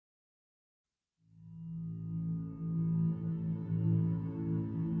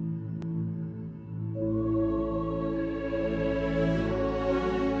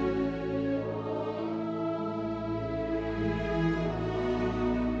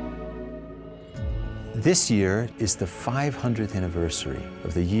This year is the 500th anniversary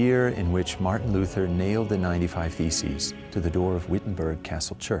of the year in which Martin Luther nailed the 95 Theses to the door of Wittenberg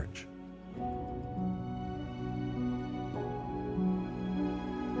Castle Church.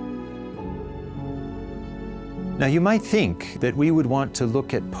 Now, you might think that we would want to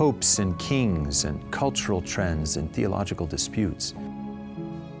look at popes and kings and cultural trends and theological disputes.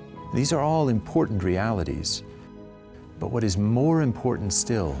 These are all important realities, but what is more important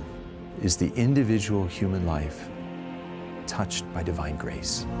still is the individual human life touched by divine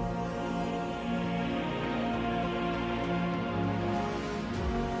grace.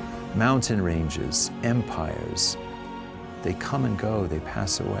 Mountain ranges, empires, they come and go, they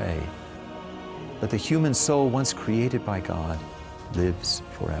pass away. But the human soul, once created by God, lives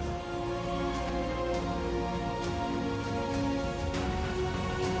forever.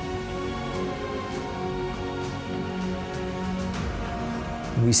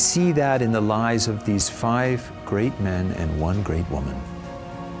 And we see that in the lives of these 5 great men and 1 great woman.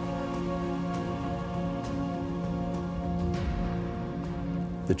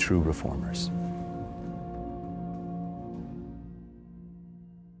 The true reformers.